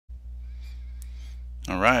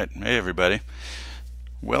Alright, hey everybody.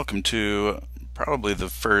 Welcome to probably the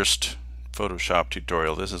first Photoshop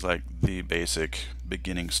tutorial. This is like the basic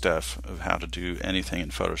beginning stuff of how to do anything in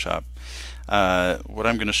Photoshop. What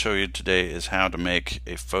I'm going to show you today is how to make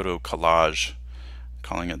a photo collage,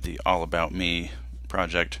 calling it the All About Me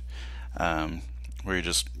project, where you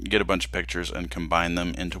just get a bunch of pictures and combine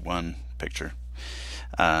them into one picture.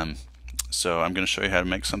 So I'm going to show you how to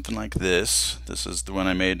make something like this. This is the one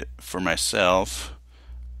I made for myself.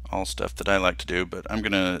 All stuff that I like to do, but I'm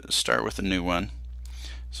going to start with a new one.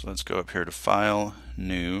 So let's go up here to File,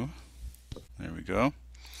 New. There we go.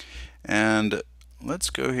 And let's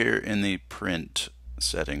go here in the print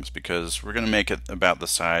settings because we're going to make it about the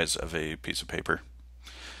size of a piece of paper.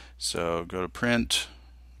 So go to Print,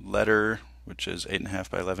 Letter, which is 8.5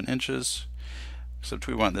 by 11 inches, except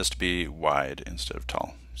we want this to be wide instead of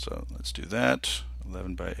tall. So let's do that.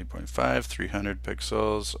 11 by 8.5, 300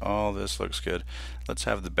 pixels. All this looks good. Let's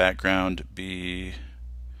have the background be,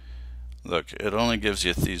 look, it only gives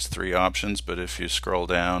you these three options, but if you scroll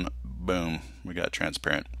down, boom, we got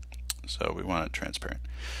transparent. So we want it transparent.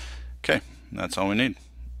 Okay, that's all we need.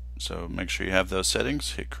 So make sure you have those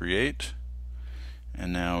settings, hit create,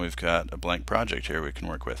 and now we've got a blank project here we can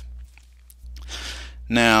work with.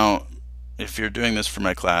 Now, if you're doing this for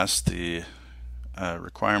my class, the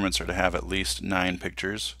requirements are to have at least 9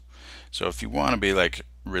 pictures. So if you want to be like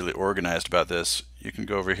really organized about this, you can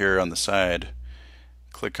go over here on the side,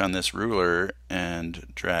 click on this ruler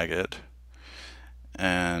and drag it,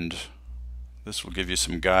 and this will give you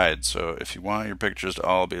some guides. So if you want your pictures to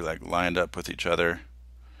all be like lined up with each other,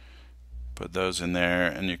 put those in there,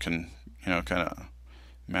 and you can, kind of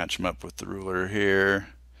match them up with the ruler here.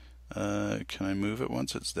 Can I move it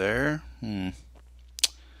once it's there?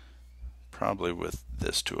 Probably with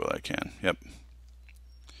this tool I can. Yep.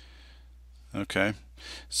 Okay.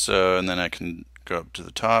 So, and then I can go up to the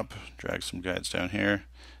top, drag some guides down here.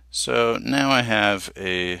 So now I have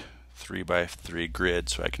a 3x3 grid,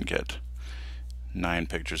 so I can get 9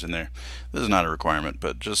 pictures in there. This is not a requirement,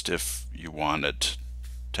 but just if you wanted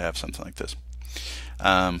to have something like this.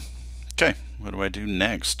 Okay, what do I do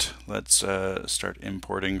next? Let's start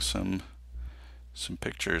importing some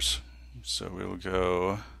pictures. So we'll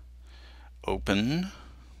go Open,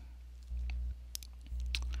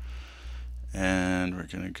 and we're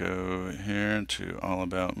going to go here to All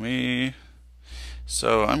About Me.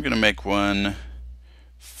 So I'm going to make one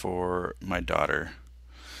for my daughter.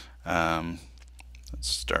 Let's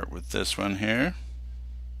start with this one here.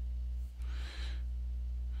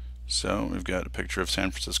 So we've got a picture of San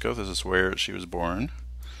Francisco. This is where she was born.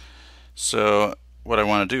 So what I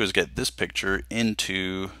want to do is get this picture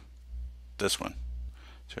into this one.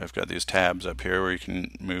 So I've got these tabs up here where you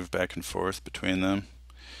can move back and forth between them.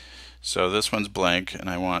 So this one's blank and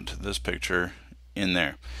I want this picture in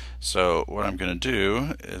there. So what I'm going to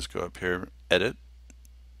do is go up here, edit,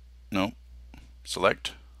 no,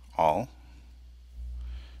 select all.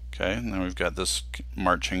 Okay, and then we've got this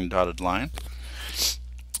marching dotted line.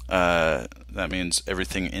 That means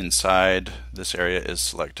everything inside this area is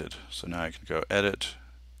selected. So now I can go edit,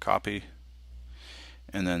 copy,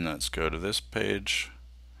 and then let's go to this page,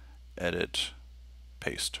 edit,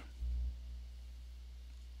 paste.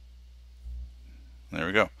 There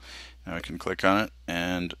we go. Now I can click on it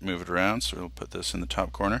and move it around, so we'll put this in the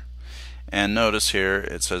top corner. And notice here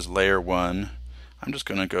it says layer 1. I'm just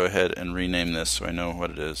going to go ahead and rename this so I know what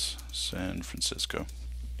it is. San Francisco.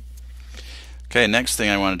 Okay, next thing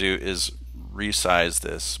I want to do is resize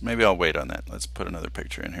this. Maybe I'll wait on that. Let's put another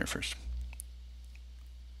picture in here first.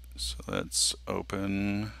 So let's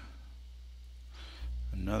open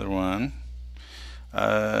another one.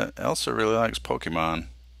 Elsa really likes Pokemon,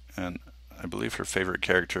 and I believe her favorite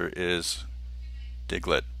character is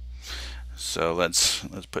Diglett. So let's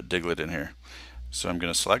put Diglett in here. So I'm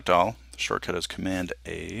going to select all. The shortcut is Command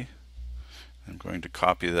A. I'm going to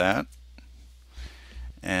copy that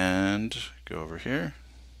and go over here,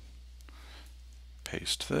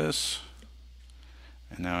 paste this,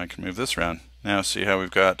 and now I can move this around. Now see how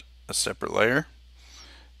we've got a separate layer?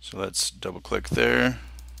 So let's double click there,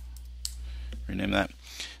 rename that.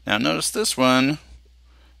 Now notice this one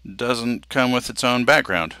doesn't come with its own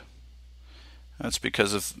background. That's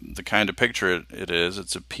because of the kind of picture it is.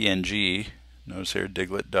 It's a PNG. Notice here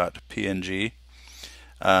Diglett.png,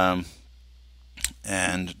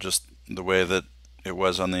 and just the way that it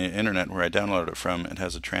was on the internet where I downloaded it from, it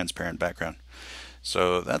has a transparent background.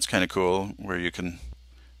 So that's kind of cool, where you can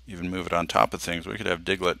even move it on top of things. We could have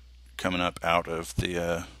Diglett coming up out of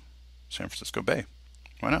the San Francisco Bay.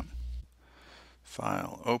 Why not?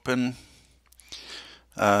 File, open.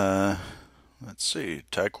 Let's see,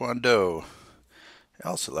 Taekwondo. He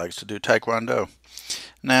also likes to do Taekwondo.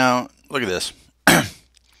 Now, look at this.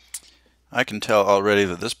 I can tell already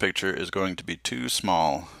that this picture is going to be too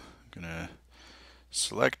small. I'm going to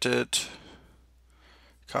select it,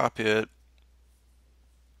 copy it,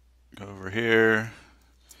 go over here,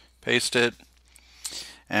 paste it,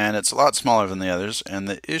 and it's a lot smaller than the others, and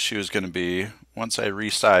the issue is going to be once I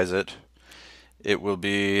resize it, it will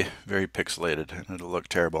be very pixelated and it'll look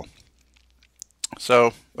terrible.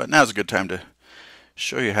 So, but now's a good time to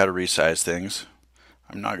show you how to resize things.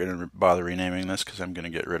 I'm not going to bother renaming this because I'm going to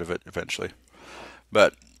get rid of it eventually.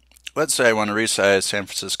 But let's say I want to resize San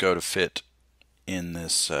Francisco to fit in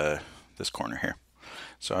this this corner here.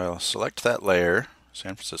 So I'll select that layer,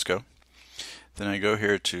 San Francisco. Then I go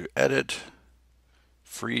here to Edit,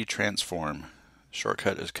 Free Transform.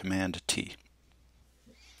 Shortcut is Command T.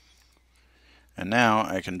 And now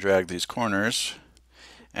I can drag these corners,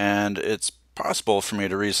 and it's possible for me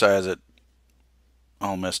to resize it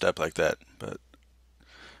all messed up like that. But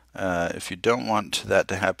if you don't want that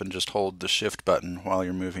to happen, just hold the Shift button while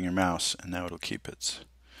you're moving your mouse, and now it'll keep its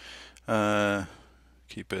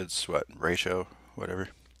ratio, whatever.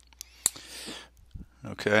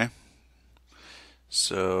 Okay.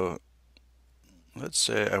 So let's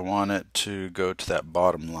say I want it to go to that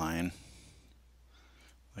bottom line,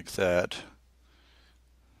 like that.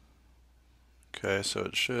 Okay, so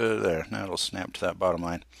it should, there, now it'll snap to that bottom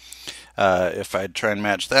line. If I try and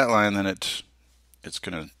match that line, then it's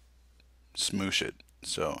going to smoosh it.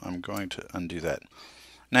 So I'm going to undo that.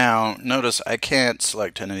 Now, notice I can't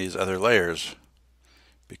select any of these other layers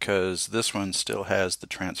because this one still has the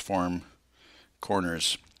transform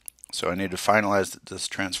corners. So I need to finalize this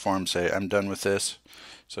transform, say I'm done with this.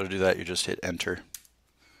 So to do that, you just hit enter.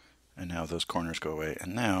 And now those corners go away.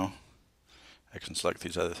 And now I can select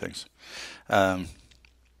these other things.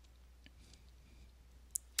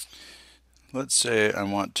 Let's say I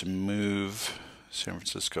want to move San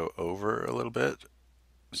Francisco over a little bit.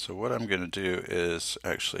 So what I'm going to do is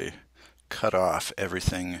actually cut off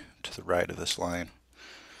everything to the right of this line.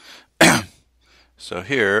 So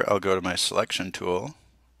here I'll go to my selection tool,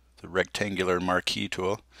 the rectangular marquee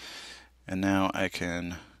tool, and now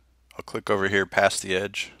I'll click over here past the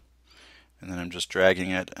edge, and then I'm just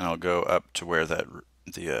dragging it, and I'll go up to where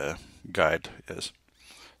the guide is.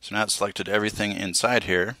 So now it's selected everything inside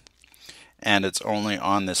here, and it's only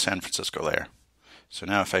on this San Francisco layer. So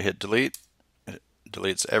now if I hit delete, it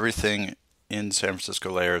deletes everything in San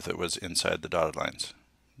Francisco layer that was inside the dotted lines.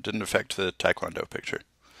 It didn't affect the Taekwondo picture.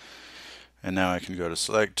 And now I can go to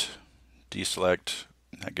select, deselect,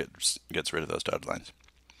 that gets rid of those dotted lines.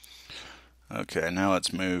 Okay, now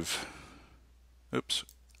let's move, oops,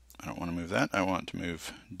 I don't want to move that. I want to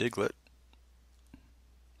move Diglet.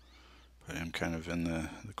 Put him kind of in the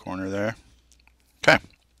corner there. Okay,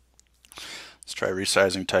 let's try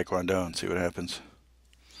resizing Taekwondo and see what happens.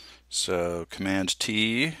 So Command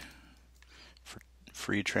T for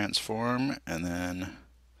free transform, and then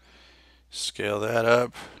scale that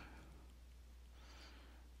up.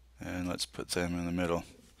 And let's put them in the middle.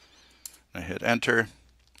 I hit enter,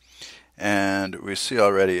 and we see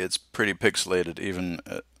already it's pretty pixelated even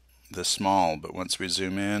this small, but once we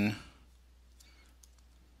zoom in,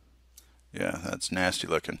 yeah, that's nasty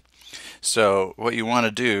looking. So what you want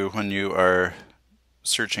to do when you are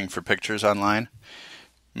searching for pictures online,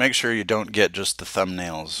 make sure you don't get just the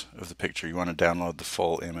thumbnails of the picture. You want to download the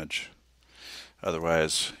full image.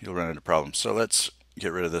 Otherwise, you'll run into problems. So let's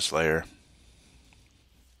get rid of this layer.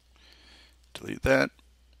 Delete that.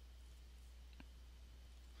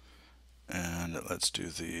 And let's do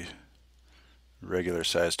the regular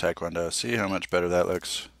size Taekwondo. See how much better that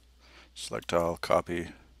looks? Select all, copy,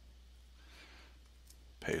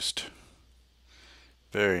 paste.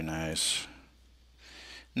 Very nice.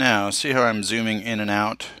 Now, see how I'm zooming in and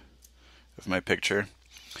out of my picture?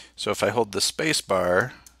 So if I hold the space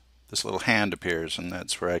bar, this little hand appears, and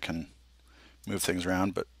that's where I can move things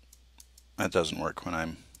around, but that doesn't work when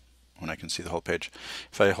I can see the whole page.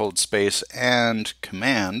 If I hold space and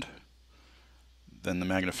command, then the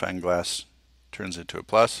magnifying glass turns into a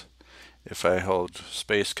plus. If I hold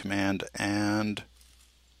space, command, and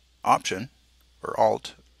option, or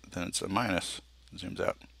alt, then it's a minus. It zooms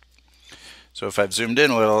out. So if I've zoomed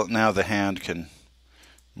in a little, now the hand can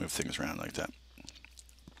move things around like that.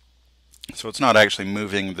 So it's not actually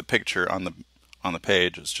moving the picture on the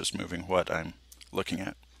page, it's just moving what I'm looking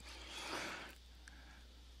at.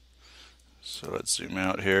 So let's zoom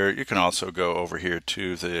out here. You can also go over here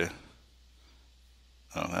to the,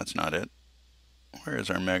 oh, that's not it. Where is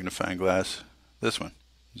our magnifying glass? This one,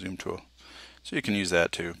 zoom tool. So you can use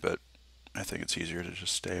that too, but I think it's easier to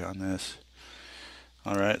just stay on this.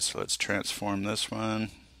 Alright, so let's transform this one.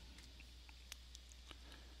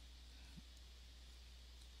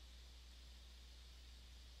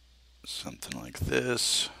 Something like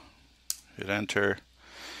this. Hit enter.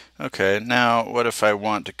 Okay, now what if I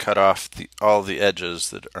want to cut off all the edges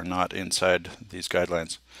that are not inside these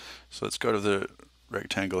guidelines? So let's go to the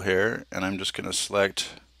rectangle here, and I'm just going to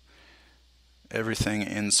select everything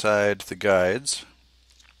inside the guides.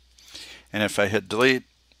 And if I hit delete,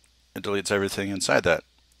 it deletes everything inside that.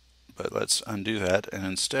 But let's undo that, and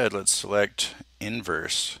instead let's select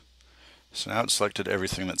inverse. So now it's selected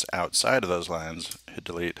everything that's outside of those lines. Hit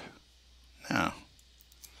delete. Now,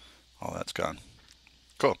 all that's gone.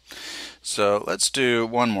 Cool. So let's do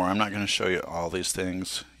one more. I'm not going to show you all these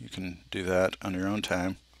things. You can do that on your own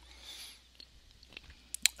time.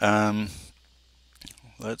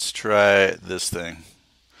 Let's try this thing.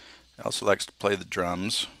 It also likes to play the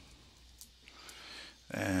drums.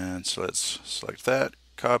 And so let's select that,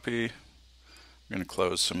 copy. I'm going to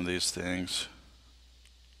close some of these things.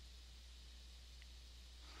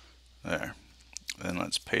 There. Then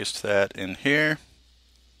let's paste that in here.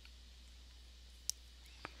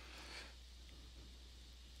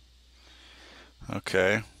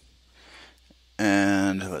 Okay.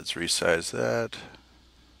 And let's resize that.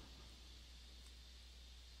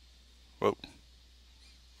 Whoa.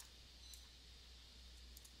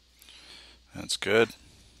 That's good.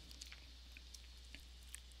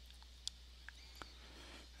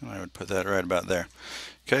 And I would put that right about there.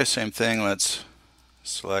 Okay, same thing. Let's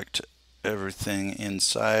select everything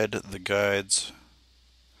inside the guides.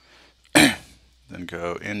 Then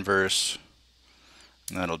go inverse,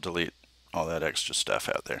 and that'll delete all that extra stuff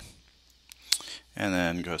out there. And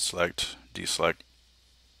then go select, deselect.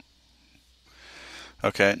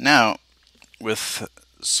 Okay, now with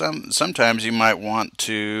sometimes you might want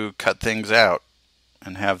to cut things out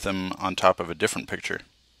and have them on top of a different picture.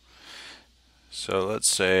 So let's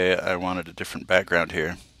say I wanted a different background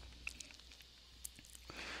here.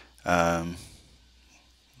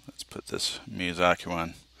 Let's put this Miyazaki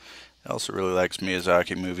one. I also really likes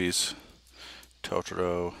Miyazaki movies,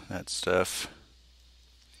 Totoro, that stuff.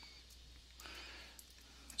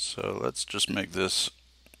 So let's just make this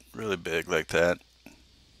really big like that.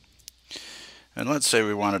 And let's say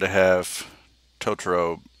we wanted to have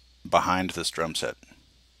Totoro behind this drum set.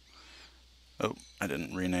 Oh, I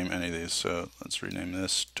didn't rename any of these, so let's rename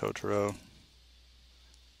this Totoro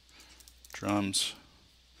drums.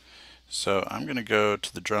 So I'm going to go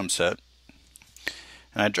to the drum set,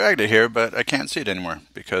 and I dragged it here, but I can't see it anymore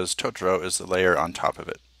because Totoro is the layer on top of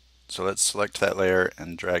it. So let's select that layer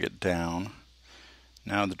and drag it down.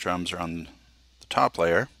 Now the drums are on the top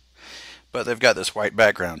layer, but they've got this white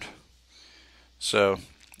background. So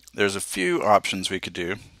there's a few options we could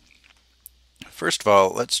do. First of all,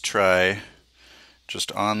 let's try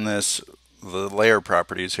just on the layer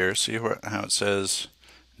properties here. See how it says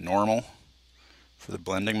normal for the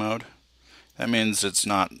blending mode? That means it's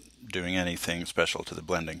not doing anything special to the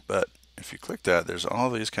blending, but if you click that, there's all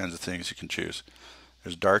these kinds of things you can choose.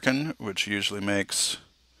 There's darken, which usually makes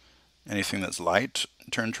anything that's light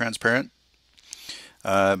turn transparent,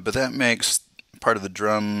 but that makes part of the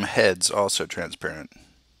drum heads also transparent.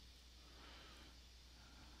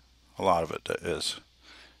 A lot of it is.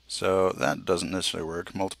 So that doesn't necessarily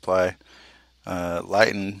work. Multiply.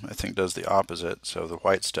 Lighten, I think, does the opposite, so the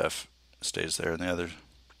white stuff stays there and the other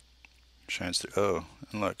shines through. Oh,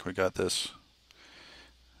 and look, we got this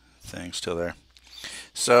thing still there.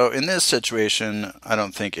 So in this situation, I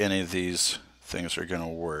don't think any of these things are going to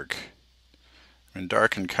work. I mean,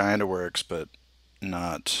 darken kind of works, but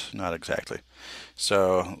not exactly.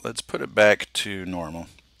 So let's put it back to normal.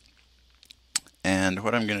 And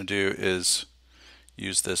what I'm going to do is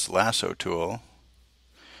use this lasso tool.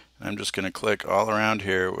 And I'm just going to click all around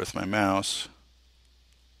here with my mouse.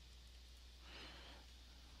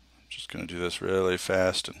 I'm just going to do this really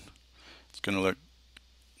fast, and it's going to look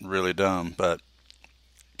really dumb, but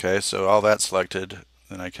okay, so all that's selected.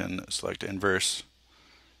 Then I can select inverse,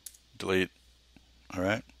 delete.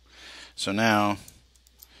 Alright, so now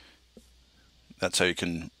that's how you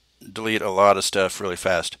can delete a lot of stuff really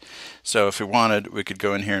fast. So if we wanted, we could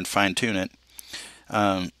go in here and fine-tune it.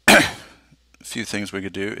 A few things we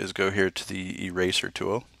could do is go here to the eraser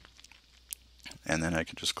tool, and then I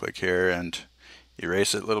can just click here and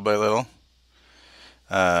erase it little by little.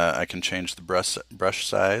 I can change the brush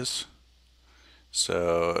size,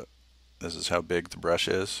 so this is how big the brush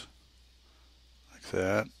is, like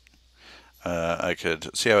that. I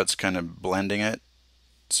could see how it's kind of blending it.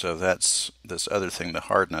 So that's this other thing, the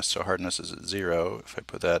hardness. So hardness is at 0. If I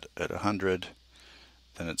put that at 100,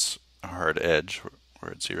 then it's a hard edge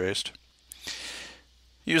where it's erased.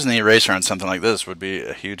 Using the eraser on something like this would be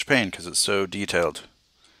a huge pain because it's so detailed.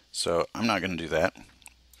 So I'm not going to do that.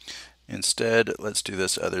 Instead, let's do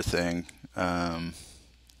this other thing.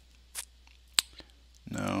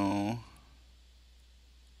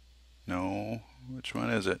 No, which one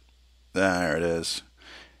is it? There it is.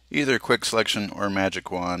 Either quick selection or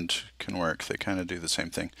magic wand can work. They kind of do the same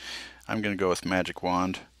thing. I'm going to go with magic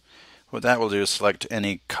wand. What that will do is select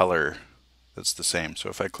any color that's the same. So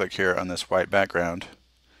if I click here on this white background,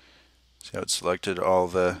 see how it's selected all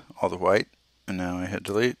the white, and now I hit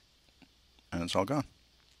delete and it's all gone.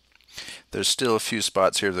 There's still a few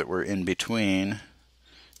spots here that were in between,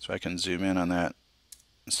 so I can zoom in on that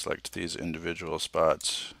and select these individual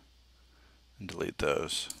spots and delete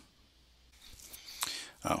those.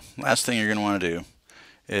 Oh, last thing you're going to want to do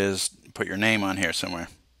is put your name on here somewhere.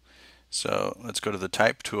 So let's go to the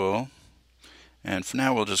type tool, and for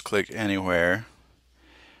now we'll just click anywhere,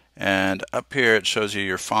 and up here it shows you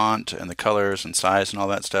your font and the colors and size and all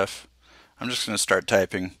that stuff. I'm just going to start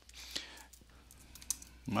typing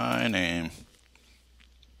my name,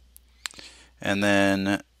 and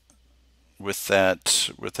then with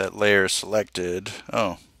that layer selected,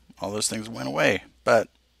 oh, all those things went away, but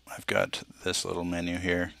I've got this little menu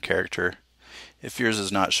here, character. If yours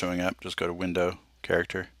is not showing up, just go to Window,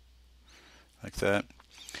 Character, like that.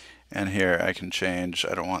 And here I can change,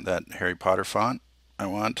 I don't want that Harry Potter font, I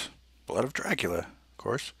want Blood of Dracula, of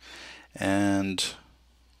course. And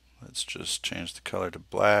let's just change the color to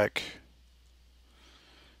black.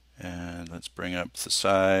 And let's bring up the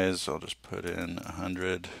size, I'll just put in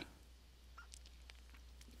 100.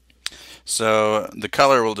 So the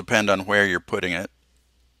color will depend on where you're putting it.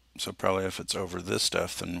 So probably if it's over this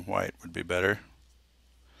stuff, then white would be better.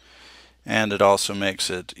 And it also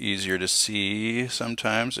makes it easier to see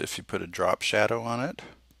sometimes if you put a drop shadow on it.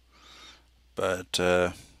 But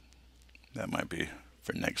that might be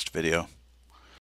for next video.